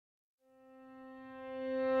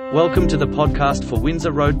Welcome to the podcast for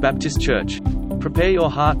Windsor Road Baptist Church. Prepare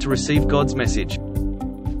your heart to receive God's message.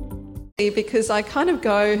 Because I kind of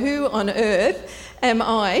go, who on earth am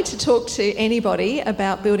I to talk to anybody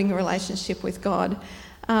about building a relationship with God?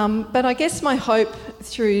 But I guess my hope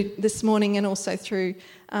through this morning and also through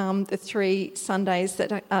the 3 Sundays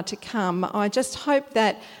that are to come, I just hope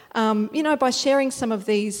that, by sharing some of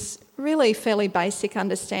these really fairly basic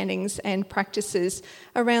understandings and practices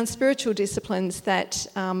around spiritual disciplines that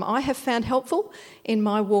I have found helpful in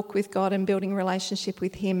my walk with God and building a relationship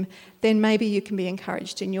with Him, then maybe you can be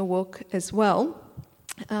encouraged in your walk as well.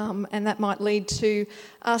 And that might lead to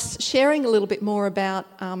us sharing a little bit more about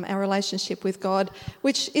our relationship with God,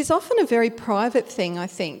 which is often a very private thing, I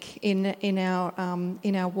think, in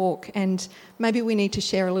our walk, and maybe we need to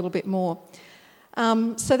share a little bit more.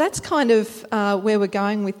 So that's kind of where we're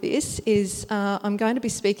going with this, is I'm going to be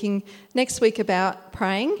speaking next week about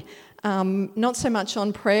praying, not so much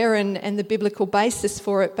on prayer and the biblical basis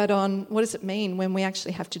for it, but on what does it mean when we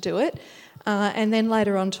actually have to do it. And then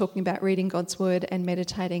later on talking about reading God's Word and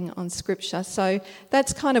meditating on Scripture. So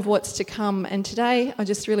that's kind of what's to come. And today I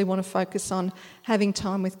just really want to focus on having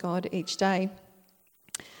time with God each day.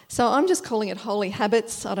 So I'm just calling it holy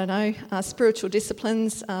habits, I don't know, spiritual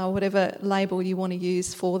disciplines, whatever label you want to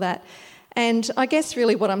use for that. And I guess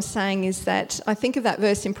really what I'm saying is that I think of that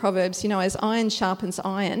verse in Proverbs, as iron sharpens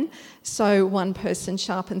iron, so one person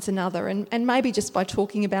sharpens another. And maybe just by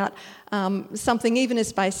talking about something even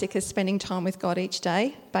as basic as spending time with God each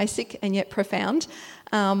day, basic and yet profound,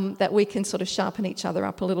 that we can sort of sharpen each other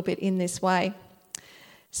up a little bit in this way.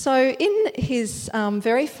 So in his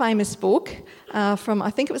very famous book from,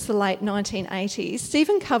 I think it was the late 1980s,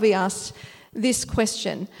 Stephen Covey asked this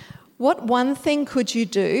question: what one thing could you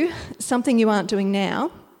do, something you aren't doing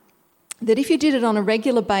now, that if you did it on a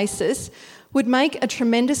regular basis would make a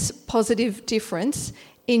tremendous positive difference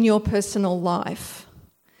in your personal life?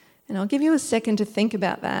 And I'll give you a second to think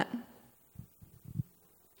about that.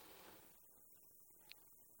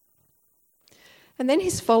 And then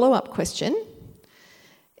his follow-up question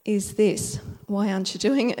is this: why aren't you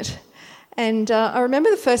doing it? And I remember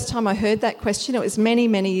the first time I heard that question, it was many,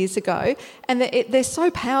 many years ago, and they're so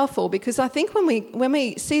powerful because I think when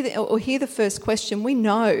we see or hear the first question, we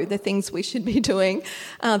know the things we should be doing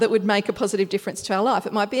that would make a positive difference to our life.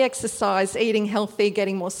 It might be exercise, eating healthy,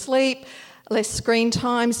 getting more sleep, less screen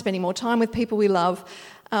time, spending more time with people we love.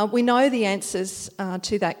 We know the answers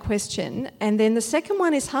to that question. And then the second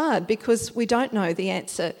one is hard because we don't know the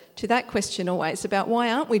answer to that question always about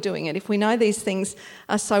why aren't we doing it? If we know these things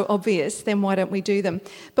are so obvious, then why don't we do them?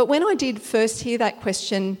 But when I did first hear that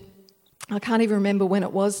question, I can't even remember when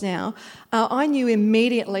it was now, I knew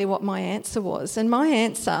immediately what my answer was. And my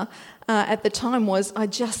answer at the time was, I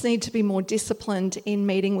just need to be more disciplined in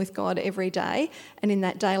meeting with God every day and in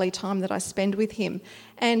that daily time that I spend with Him.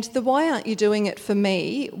 And the why aren't you doing it for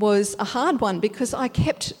me was a hard one because I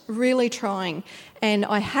kept really trying. And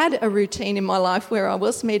I had a routine in my life where I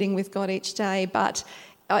was meeting with God each day, but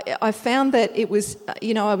I found that it was,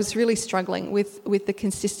 I was really struggling with the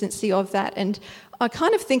consistency of that. And I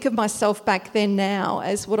kind of think of myself back then now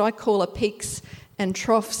as what I call a peaks and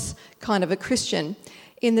troughs kind of a Christian,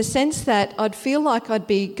 in the sense that I'd feel like I'd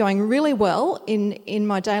be going really well in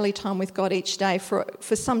my daily time with God each day for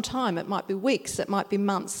some time. It might be weeks, it might be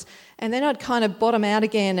months. And then I'd kind of bottom out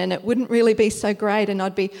again and it wouldn't really be so great, and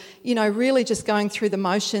I'd be, really just going through the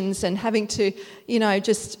motions and having to,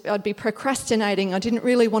 I'd be procrastinating. I didn't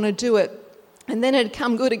really want to do it. And then it'd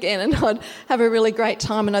come good again and I'd have a really great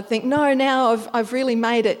time and I'd think, no, now I've really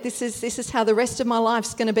made it. This is how the rest of my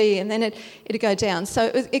life's going to be. And then it'd go down.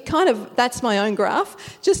 So it kind of, that's my own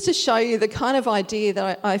graph, just to show you the kind of idea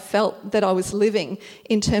that I felt that I was living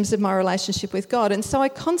in terms of my relationship with God. And so I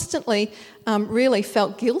constantly really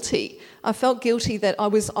felt guilty. I felt guilty that I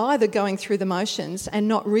was either going through the motions and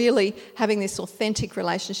not really having this authentic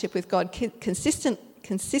relationship with God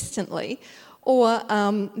consistently, or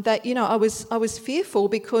that I was fearful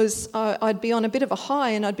because I'd be on a bit of a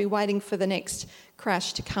high and I'd be waiting for the next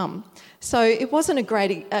crash to come. So it wasn't a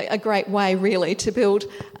great way really to build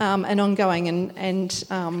an ongoing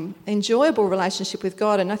and enjoyable relationship with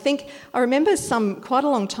God. And I remember quite a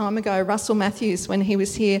long time ago, Russell Matthews, when he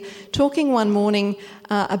was here, talking one morning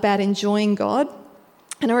about enjoying God.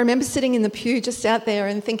 And I remember sitting in the pew just out there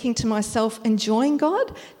and thinking to myself, enjoying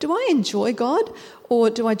God? Do I enjoy God?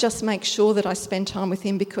 Or do I just make sure that I spend time with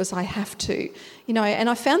Him because I have to? And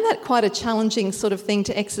I found that quite a challenging sort of thing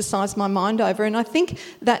to exercise my mind over. And I think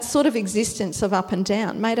that sort of existence of up and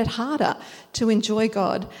down made it harder to enjoy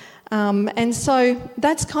God. And so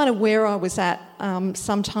that's kind of where I was at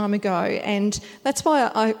some time ago. And that's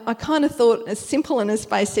why I kind of thought, as simple and as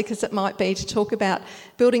basic as it might be to talk about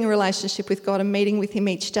building a relationship with God and meeting with him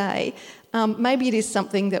each day, maybe it is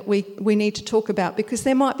something that we need to talk about, because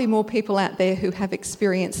there might be more people out there who have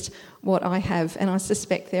experienced what I have, and I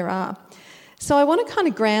suspect there are. So I want to kind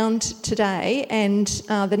of ground today and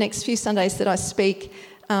the next few Sundays that I speak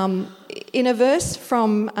in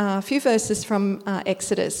a few verses from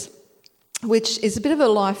Exodus, which is a bit of a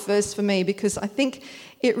life verse for me, because I think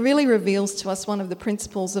it really reveals to us one of the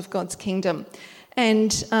principles of God's kingdom.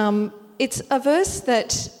 And it's a verse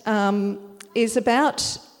that is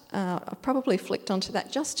about, I've probably flicked onto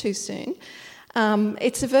that just too soon.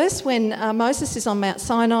 It's a verse when Moses is on Mount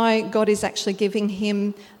Sinai. God is actually giving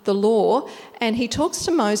him the law, and he talks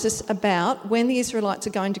to Moses about when the Israelites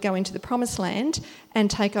are going to go into the Promised Land and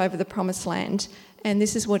take over the Promised Land. And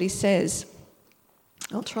this is what he says.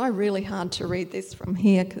 I'll try really hard to read this from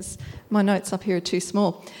here because my notes up here are too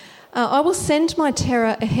small. I will send my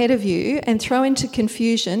terror ahead of you and throw into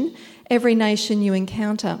confusion every nation you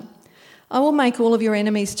encounter. I will make all of your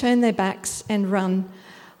enemies turn their backs and run.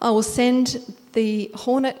 I will send the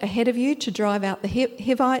hornet ahead of you to drive out the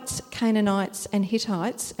Hivites, Canaanites and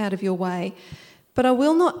Hittites out of your way. But I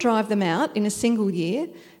will not drive them out in a single year,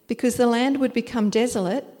 because the land would become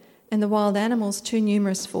desolate and the wild animals too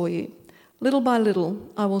numerous for you. Little by little,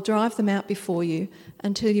 I will drive them out before you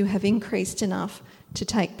until you have increased enough to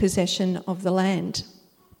take possession of the land.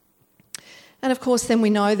 And of course, then we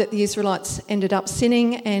know that the Israelites ended up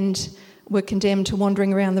sinning and were condemned to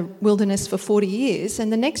wandering around the wilderness for 40 years,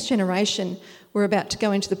 and the next generation were about to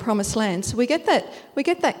go into the Promised Land. So we get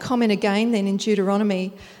that comment again then in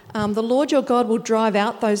Deuteronomy. The Lord your God will drive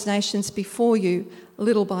out those nations before you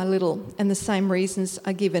little by little, and the same reasons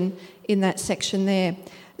are given in that section there.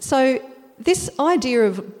 So this idea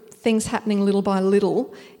of things happening little by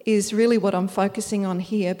little is really what I'm focusing on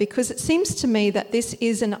here, because it seems to me that this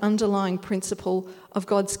is an underlying principle of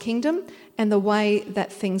God's kingdom and the way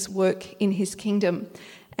that things work in his kingdom.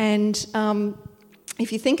 And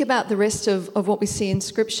if you think about the rest of what we see in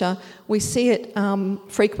Scripture, we see it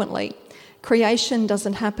frequently. Creation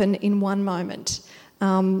doesn't happen in one moment,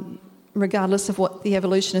 regardless of what the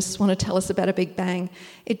evolutionists want to tell us about a Big Bang.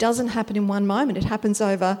 It doesn't happen in one moment. It happens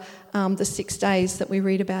over the 6 days that we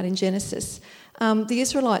read about in Genesis. The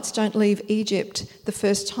Israelites don't leave Egypt the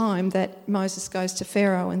first time that Moses goes to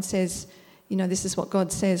Pharaoh and says, this is what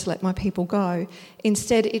God says, let my people go.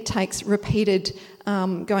 Instead, it takes repeated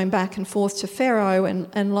going back and forth to Pharaoh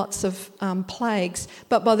and lots of plagues.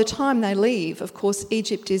 But by the time they leave, of course,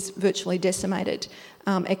 Egypt is virtually decimated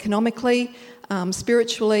economically,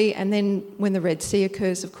 spiritually, and then when the Red Sea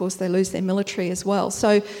occurs, of course, they lose their military as well.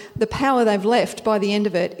 So the power they've left by the end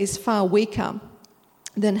of it is far weaker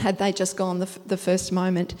than had they just gone the first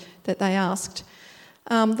moment that they asked.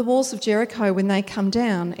 The walls of Jericho, when they come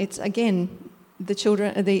down, it's again,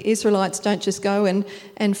 the Israelites don't just go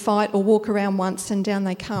and fight or walk around once and down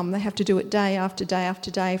they come. They have to do it day after day after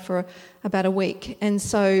day for about a week. And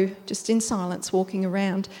so just in silence, walking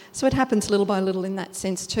around. So it happens little by little in that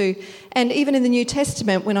sense too. And even in the New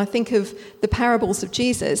Testament, when I think of the parables of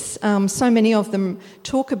Jesus, so many of them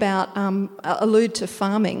talk about, allude to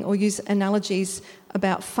farming or use analogies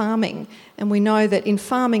about farming. And we know that in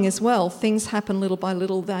farming as well, things happen little by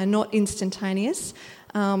little. They're not instantaneous.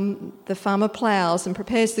 The farmer ploughs and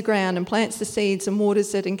prepares the ground and plants the seeds and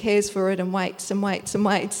waters it and cares for it and waits and waits and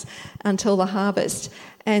waits until the harvest.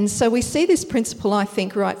 And so we see this principle, I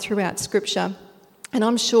think, right throughout Scripture. And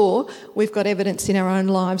I'm sure we've got evidence in our own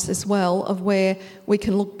lives as well of where we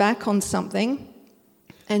can look back on something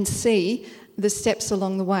and see the steps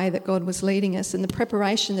along the way that God was leading us and the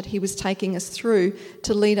preparation that he was taking us through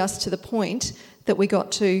to lead us to the point that we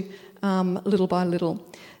got to little by little.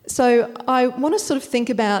 So I want to sort of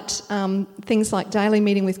think about things like daily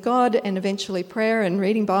meeting with God and eventually prayer and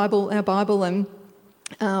reading our Bible and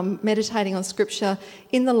meditating on Scripture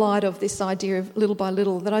in the light of this idea of little by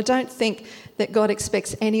little, that I don't think that God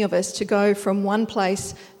expects any of us to go from one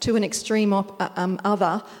place to an extreme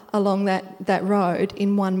other along that road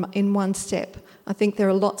in one step. I think there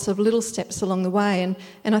are lots of little steps along the way,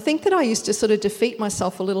 and I think that I used to sort of defeat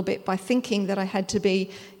myself a little bit by thinking that I had to be,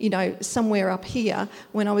 somewhere up here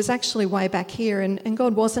when I was actually way back here, and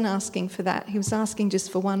God wasn't asking for that. He was asking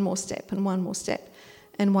just for one more step and one more step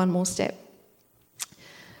and one more step.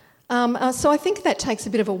 So I think that takes a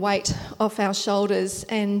bit of a weight off our shoulders,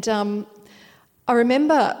 and I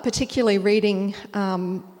remember particularly reading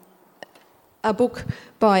a book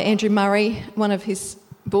by Andrew Murray, one of his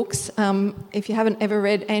books. If you haven't ever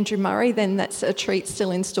read Andrew Murray, then that's a treat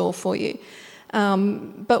still in store for you.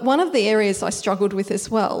 But one of the areas I struggled with as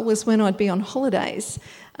well was when I'd be on holidays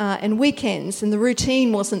and weekends, and the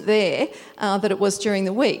routine wasn't there that it was during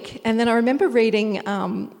the week. And then I remember reading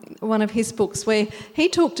one of his books where he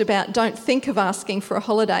talked about don't think of asking for a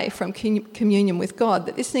holiday from communion with God,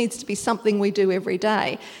 that this needs to be something we do every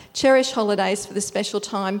day. Cherish holidays for the special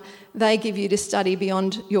time they give you to study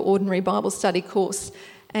beyond your ordinary Bible study course,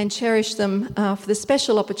 and cherish them for the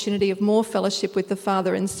special opportunity of more fellowship with the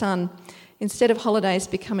Father and Son. Instead of holidays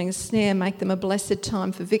becoming a snare, make them a blessed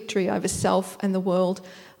time for victory over self and the world,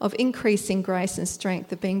 of increasing grace and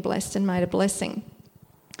strength, of being blessed and made a blessing.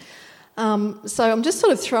 So I'm just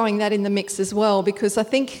sort of throwing that in the mix as well, because I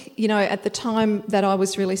think, at the time that I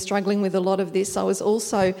was really struggling with a lot of this, I was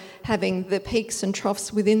also having the peaks and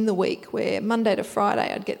troughs within the week where Monday to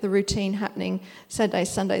Friday I'd get the routine happening,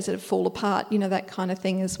 Saturdays, Sundays it'd fall apart, that kind of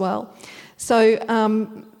thing as well. So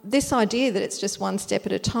this idea that it's just one step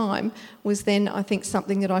at a time was then, I think,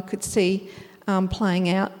 something that I could see playing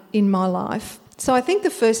out in my life. So I think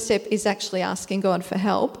the first step is actually asking God for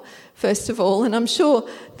help, first of all, and I'm sure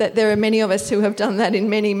that there are many of us who have done that in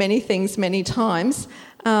many, many things many times,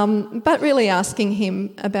 but really asking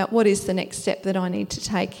him about what is the next step that I need to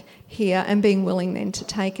take here and being willing then to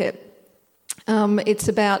take it.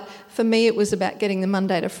 For me, it was about getting the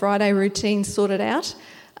Monday to Friday routine sorted out,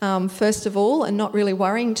 first of all, and not really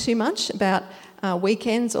worrying too much about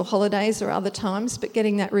weekends or holidays or other times, but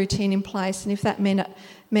getting that routine in place, and if that meant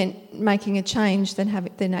making a change,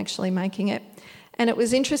 then actually making it. And it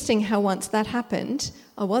was interesting how once that happened,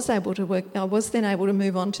 I was then able to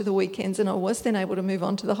move on to the weekends, and I was then able to move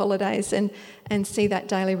on to the holidays and see that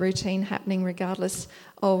daily routine happening regardless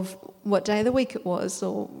of what day of the week it was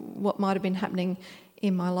or what might have been happening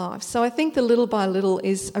in my life. So I think the little by little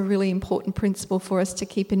is a really important principle for us to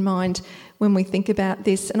keep in mind when we think about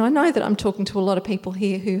this. And I know that I'm talking to a lot of people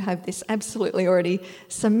here who have this absolutely already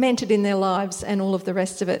cemented in their lives and all of the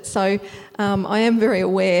rest of it. So I am very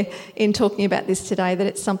aware in talking about this today that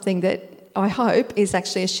it's something that I hope is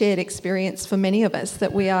actually a shared experience for many of us,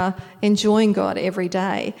 that we are enjoying God every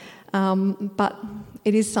day. But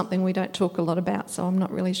it is something we don't talk a lot about, so I'm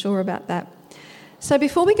not really sure about that. So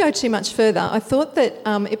before we go too much further, I thought that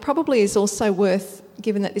it probably is also worth,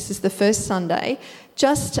 given that this is the first Sunday,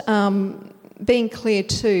 just being clear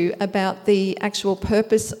too about the actual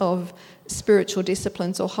purpose of spiritual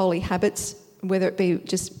disciplines or holy habits, whether it be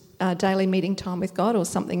just daily meeting time with God or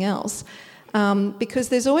something else. Because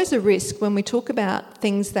there's always a risk when we talk about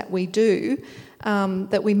things that we do,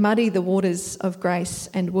 that we muddy the waters of grace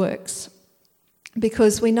and works.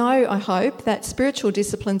 Because we know, I hope, that spiritual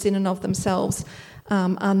disciplines in and of themselves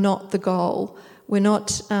are not the goal. We're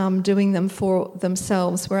not doing them for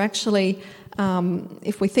themselves. We're actually,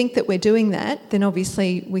 if we think that we're doing that, then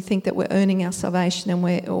obviously we think that we're earning our salvation and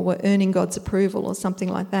we're earning God's approval or something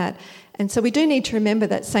like that. And so we do need to remember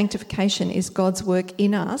that sanctification is God's work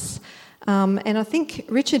in us. And I think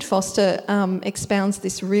Richard Foster expounds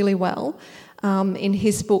this really well in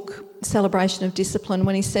his book, Celebration of Discipline,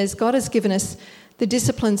 when he says, God has given us the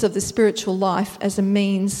disciplines of the spiritual life as a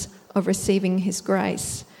means of receiving his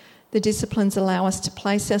grace. The disciplines allow us to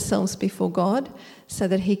place ourselves before God so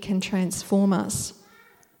that he can transform us.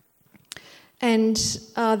 And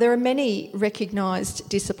there are many recognised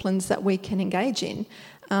disciplines that we can engage in.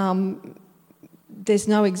 There's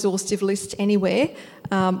no exhaustive list anywhere.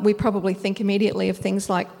 We probably think immediately of things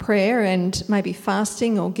like prayer and maybe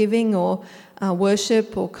fasting or giving or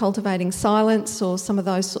worship or cultivating silence or some of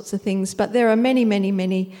those sorts of things. But there are many, many,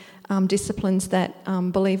 many disciplines that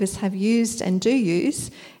believers have used and do use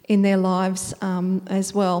in their lives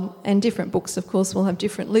as well. And different books, of course, will have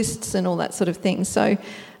different lists and all that sort of thing. So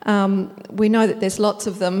we know that there's lots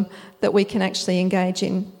of them that we can actually engage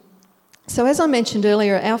in. So as I mentioned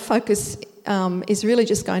earlier, our focus is really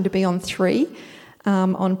just going to be on three,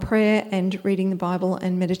 on prayer and reading the Bible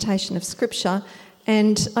and meditation of Scripture.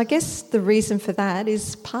 And I guess the reason for that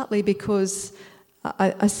is partly because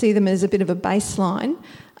I see them as a bit of a baseline.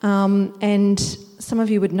 And some of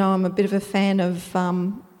you would know I'm a bit of a fan of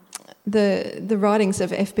the writings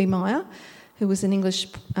of F.B. Meyer, who was an English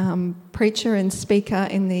preacher and speaker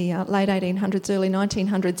in the late 1800s, early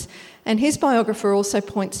 1900s. And his biographer also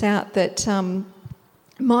points out that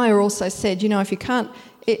Meyer also said, if you can't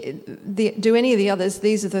do any of the others,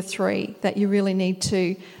 these are the three that you really need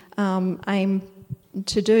to aim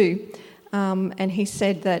to do. And he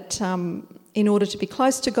said that in order to be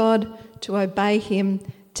close to God, to obey him,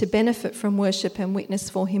 to benefit from worship and witness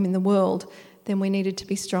for him in the world, then we needed to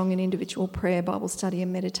be strong in individual prayer, Bible study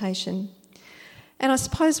and meditation. And I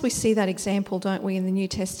suppose we see that example, don't we, in the New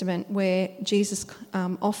Testament, where Jesus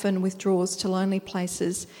often withdraws to lonely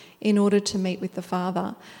places in order to meet with the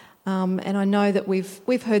Father. And I know that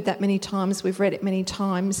we've heard that many times, we've read it many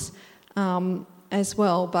times as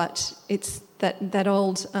well, but it's that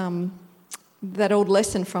old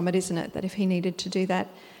lesson from it, isn't it? That if he needed to do that,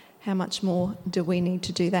 how much more do we need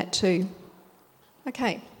to do that too?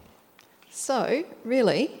 Okay, so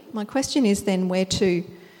really, my question is then where to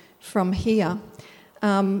from here?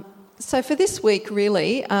 So for this week,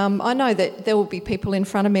 really, I know that there will be people in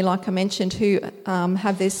front of me, like I mentioned, who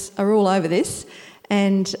are all over this,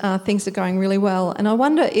 and things are going really well. And I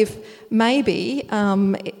wonder if maybe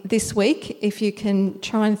this week, if you can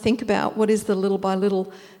try and think about what is the little by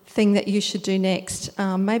little thing that you should do next.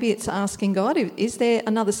 Maybe it's asking God, is there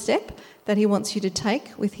another step that he wants you to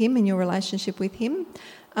take with him in your relationship with him?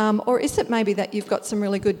 Or is it maybe that you've got some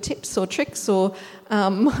really good tips or tricks or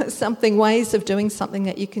ways of doing something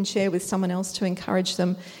that you can share with someone else to encourage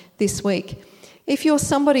them this week? If you're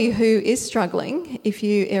somebody who is struggling, if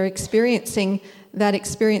you are experiencing that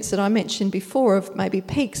experience that I mentioned before of maybe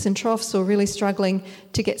peaks and troughs or really struggling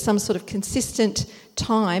to get some sort of consistent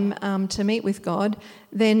time to meet with God,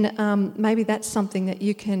 then maybe that's something that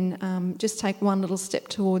you can just take one little step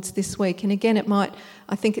towards this week. And again,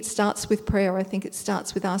 I think it starts with prayer. I think it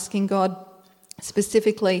starts with asking God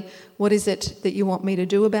specifically, what is it that you want me to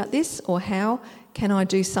do about this, or how can I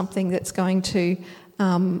do something that's going to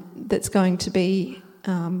be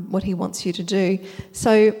what he wants you to do.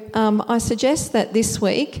 So I suggest that this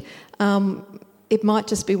week it might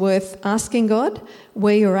just be worth asking God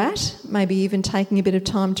where you're at, maybe even taking a bit of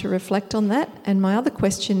time to reflect on that. And my other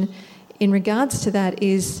question in regards to that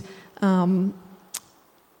is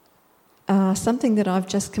something that I've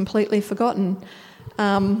just completely forgotten.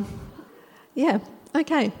 Okay,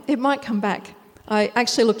 it might come back. I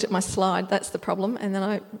actually looked at my slide, that's the problem, and then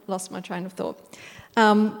I lost my train of thought.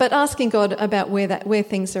 But asking God about where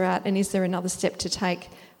things are at and is there another step to take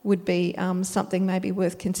would be something maybe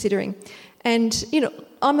worth considering. And,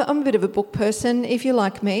 I'm a bit of a book person. If you're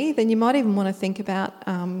like me, then you might even want to think about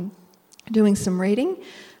doing some reading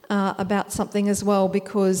about something as well,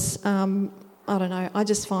 because, I don't know, I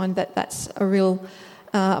just find that that's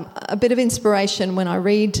a bit of inspiration when I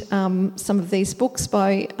read some of these books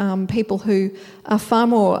by people who are far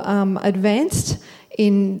more advanced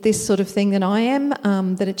in this sort of thing than I am,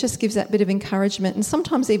 that it just gives that bit of encouragement and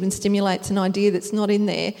sometimes even stimulates an idea that's not in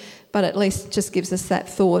there, but at least just gives us that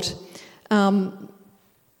thought.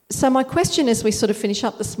 So my question as we sort of finish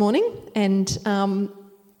up this morning, and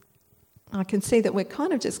I can see that we're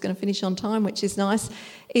kind of just going to finish on time, which is nice,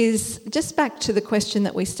 is just back to the question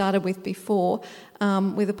that we started with before,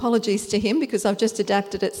 with apologies to him because I've just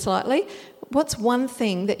adapted it slightly. What's one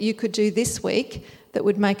thing that you could do this week that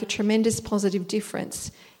would make a tremendous positive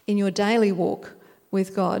difference in your daily walk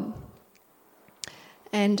with God?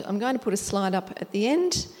 And I'm going to put a slide up at the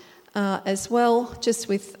end as well, just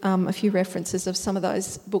with a few references of some of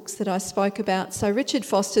those books that I spoke about. So Richard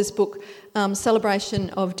Foster's book, Celebration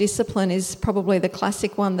of Discipline, is probably the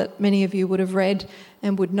classic one that many of you would have read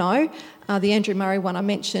and would know. The Andrew Murray one I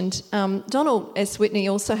mentioned. Donald S. Whitney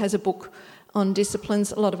also has a book on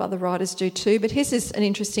disciplines. A lot of other writers do too, but his is an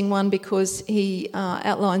interesting one because he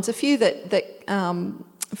outlines a few that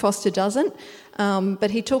Foster doesn't,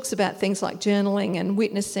 but he talks about things like journaling and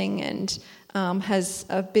witnessing, and has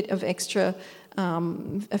a bit of extra,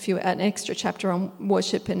 an extra chapter on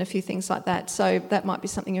worship and a few things like that. So that might be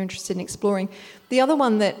something you're interested in exploring. The other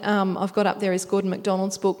one that I've got up there is Gordon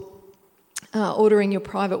MacDonald's book, Ordering Your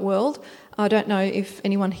Private World. I don't know if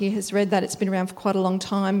anyone here has read that. It's been around for quite a long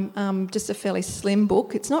time, just a fairly slim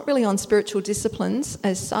book. It's not really on spiritual disciplines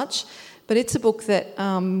as such, but it's a book that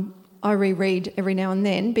I reread every now and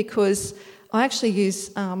then because I actually use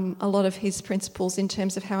a lot of his principles in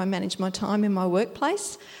terms of how I manage my time in my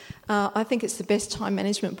workplace. I think it's the best time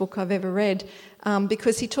management book I've ever read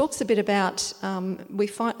because he talks a bit about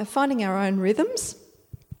finding our own rhythms,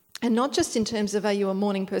 and not just in terms of are you a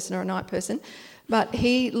morning person or a night person, but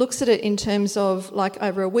he looks at it in terms of like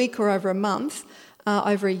over a week or over a month,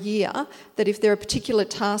 over a year, that if there are particular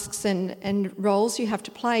tasks and roles you have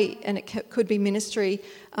to play, and it could be ministry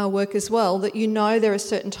work as well, that there are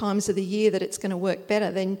certain times of the year that it's going to work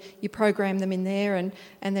better, then you program them in there and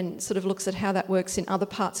then sort of looks at how that works in other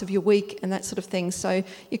parts of your week and that sort of thing. So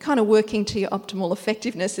you're kind of working to your optimal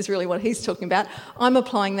effectiveness is really what he's talking about. I'm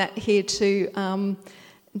applying that here to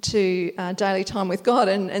daily time with God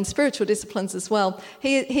and spiritual disciplines as well.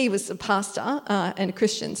 He was a pastor and a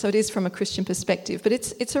Christian, so it is from a Christian perspective. But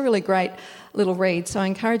it's a really great little read. So I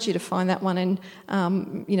encourage you to find that one and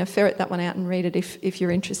ferret that one out and read it if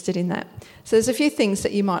you're interested in that. So there's a few things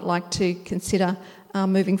that you might like to consider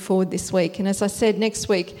moving forward this week. And as I said, next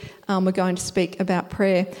week we're going to speak about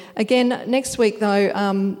prayer. Again, next week though,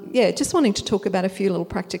 just wanting to talk about a few little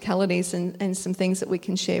practicalities and some things that we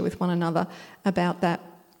can share with one another about that.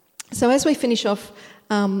 So as we finish off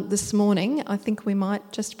this morning, I think we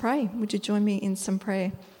might just pray. Would you join me in some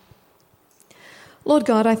prayer? Lord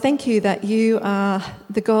God, I thank you that you are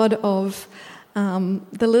the God of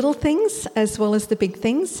the little things as well as the big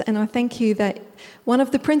things, and I thank you that one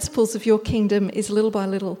of the principles of your kingdom is little by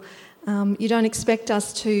little. You don't expect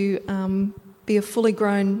us to be a fully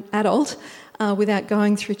grown adult without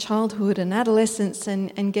going through childhood and adolescence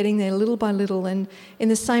and getting there little by little. And in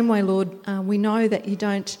the same way, Lord, we know that you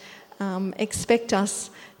don't expect us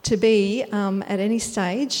to be at any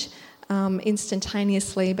stage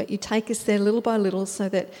instantaneously, but you take us there little by little so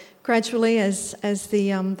that gradually as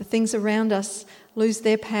the things around us lose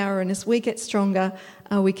their power and as we get stronger,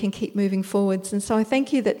 we can keep moving forwards. And so I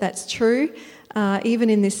thank you that that's true, even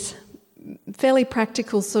in this fairly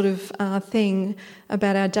practical sort of thing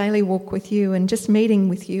about our daily walk with you and just meeting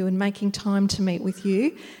with you and making time to meet with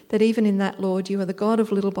you, that even in that, Lord, you are the God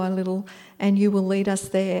of little by little and you will lead us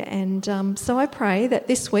there. And so I pray that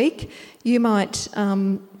this week you might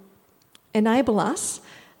enable us,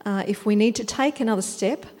 if we need to take another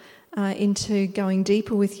step into going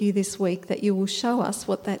deeper with you this week, that you will show us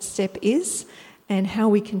what that step is and how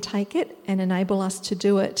we can take it and enable us to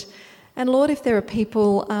do it. And Lord, if there are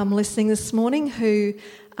people listening this morning who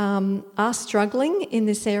are struggling in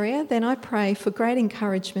this area, then I pray for great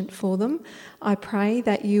encouragement for them. I pray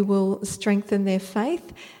that you will strengthen their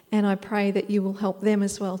faith, and I pray that you will help them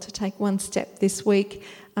as well to take one step this week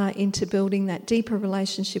into building that deeper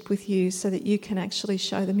relationship with you so that you can actually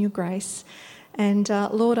show them your grace. And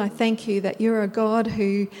Lord, I thank you that you're a God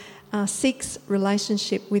who seeks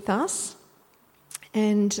relationship with us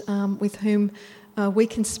and with whom we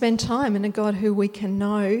can spend time, and a God who we can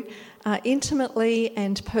know intimately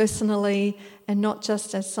and personally and not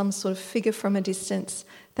just as some sort of figure from a distance.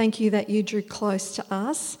 Thank you that you drew close to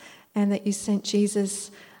us and that you sent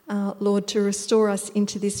Jesus, Lord, to restore us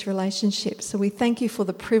into this relationship. So we thank you for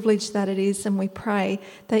the privilege that it is, and we pray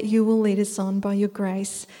that you will lead us on by your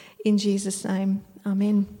grace. In Jesus' name,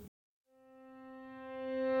 amen.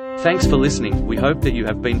 Thanks for listening. We hope that you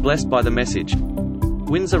have been blessed by the message.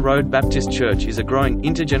 Windsor Road Baptist Church is a growing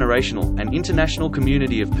intergenerational and international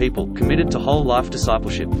community of people committed to whole life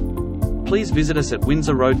discipleship. Please visit us at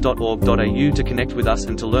windsorroad.org.au to connect with us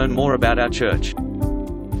and to learn more about our church.